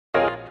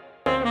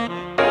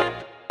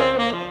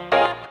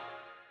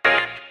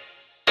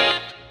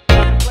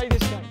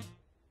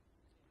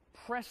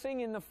pressing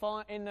in the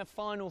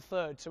final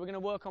third. So we're going to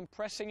work on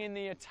pressing in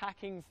the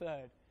attacking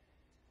third.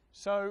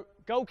 So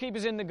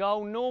goalkeeper's in the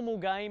goal, normal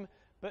game,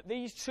 but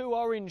these two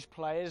orange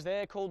players,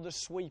 they're called the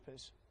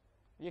sweepers.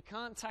 You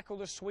can't tackle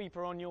the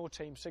sweeper on your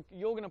team. So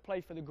you're going to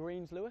play for the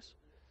greens, Lewis.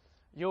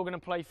 You're going to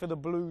play for the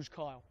blues,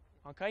 Kyle.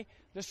 Okay?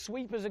 The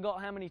sweepers have got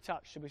how many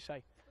touch, should we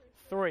say?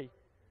 3.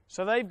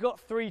 So they've got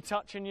 3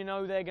 touch, and you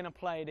know they're going to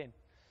play it in.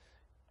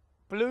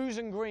 Blues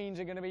and greens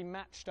are going to be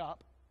matched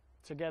up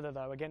together,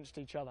 though, against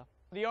each other.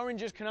 The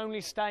oranges can only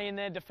stay in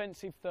their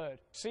defensive third.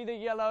 See the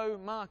yellow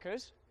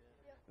markers?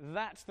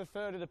 That's the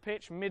third of the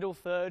pitch, middle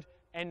third,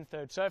 end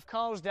third. So if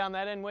Carl's down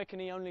that end, where can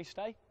he only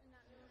stay?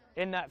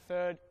 In that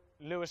third.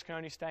 Lewis can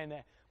only stay in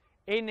there.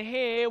 In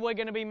here, we're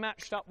going to be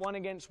matched up 1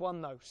 against 1,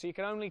 though. So you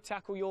can only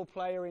tackle your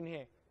player in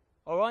here.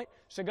 All right?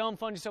 So go and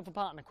find yourself a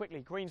partner,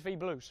 quickly. Greens v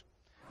blues.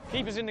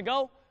 Keeper's in the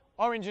goal.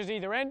 Oranges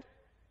either end.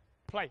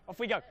 Play. Off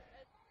we go.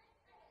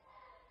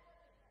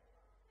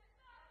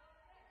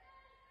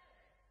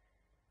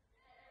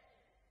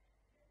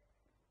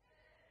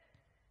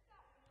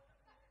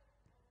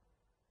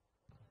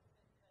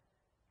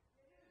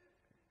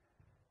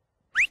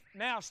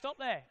 Now, stop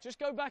there. Just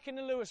go back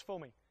into Lewis for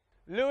me.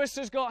 Lewis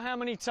has got how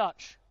many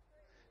touch?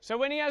 So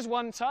when he has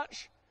 1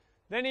 touch,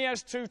 then he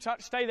has 2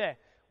 touch. Stay there.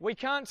 We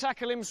can't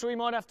tackle him, so we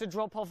might have to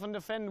drop off and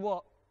defend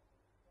what?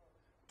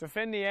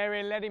 Defend the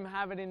area, let him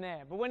have it in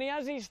there. But when he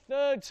has his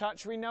 3rd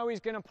touch, we know he's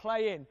going to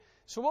play in.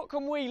 So what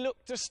can we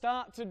look to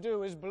start to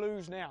do as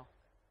blues now?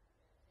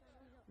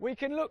 We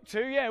can look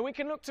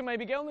to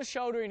maybe get on the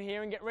shoulder in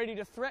here and get ready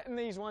to threaten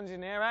these ones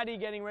in there. Addy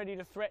getting ready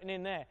to threaten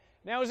in there.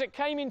 Now as it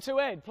came into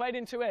Ed, played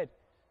into Ed,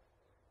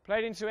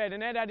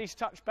 and Ed had his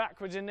touch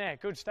backwards in there.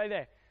 Good, stay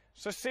there.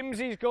 So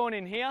Simsy's gone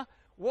in here.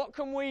 What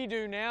can we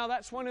do now?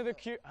 That's one of the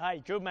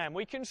Hey, good man.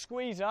 We can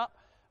squeeze up,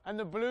 and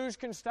the blues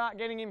can start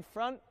getting in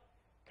front,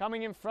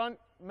 coming in front.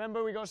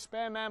 Remember, we got a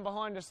spare man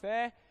behind us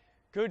there.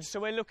 Good,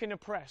 so we're looking to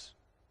press.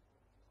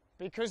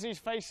 Because he's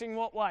facing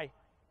what way?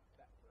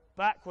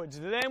 Backwards.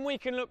 Then we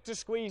can look to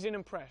squeeze in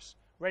and press.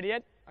 Ready,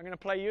 Ed? I'm going to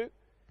play you,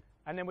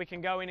 and then we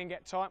can go in and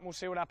get tight, and we'll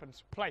see what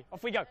happens. Play.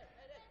 Off we go.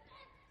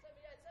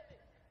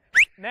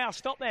 Now,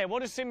 stop there.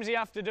 What does Simsy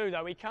have to do,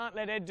 though? He can't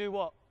let Ed do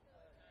what?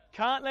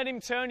 Can't let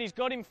him turn. He's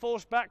got him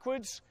forced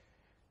backwards.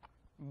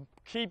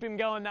 Keep him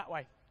going that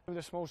way. With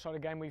the small side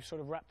of the game, we've sort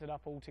of wrapped it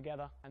up all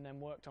together and then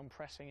worked on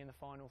pressing in the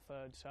final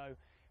third. So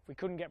if we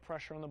couldn't get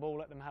pressure on the ball,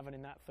 let them have it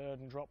in that third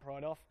and drop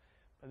right off.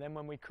 But then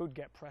when we could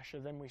get pressure,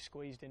 then we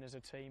squeezed in as a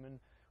team, and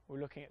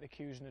we're looking at the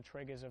cues and the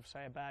triggers of,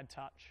 say, a bad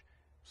touch,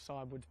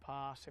 sideways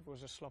pass. If it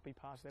was a sloppy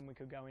pass, then we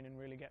could go in and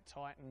really get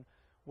tight and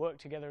work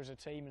together as a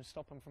team and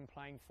stop them from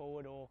playing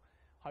forward or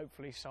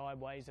hopefully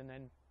sideways, and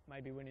then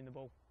maybe winning the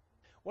ball.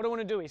 What I want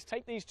to do is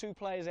take these 2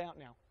 players out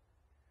now.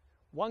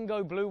 1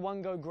 go blue,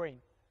 1 go green.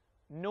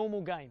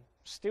 Normal game.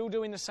 Still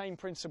doing the same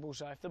principle.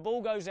 So if the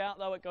ball goes out,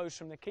 though, it goes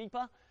from the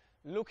keeper.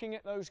 Looking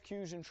at those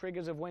cues and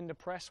triggers of when to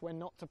press, when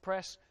not to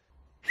press.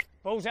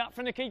 Ball's out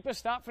from the keeper,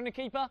 start from the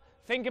keeper.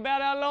 Think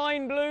about our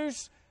line,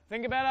 blues.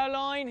 Think about our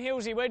line.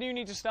 Hilsey, where do you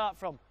need to start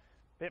from?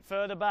 Bit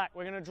further back.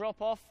 We're going to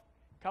drop off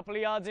a couple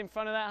of yards in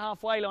front of that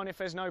halfway line if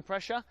there's no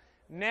pressure.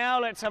 Now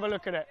let's have a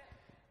look at it.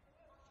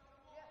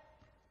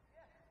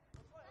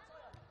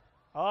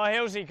 Oh,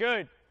 Hilsey,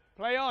 good.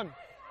 Play on.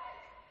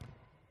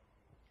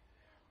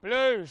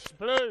 Blues,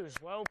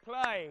 well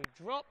played.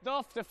 Dropped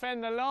off,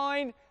 defend the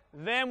line.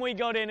 Then we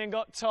got in and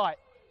got tight.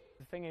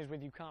 The thing is,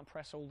 you can't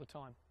press all the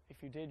time.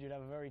 If you did, you'd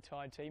have a very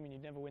tired team and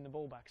you'd never win the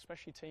ball back,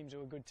 especially teams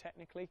who are good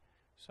technically.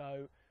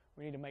 So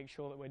we need to make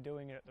sure that we're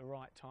doing it at the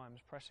right times,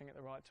 pressing at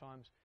the right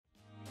times.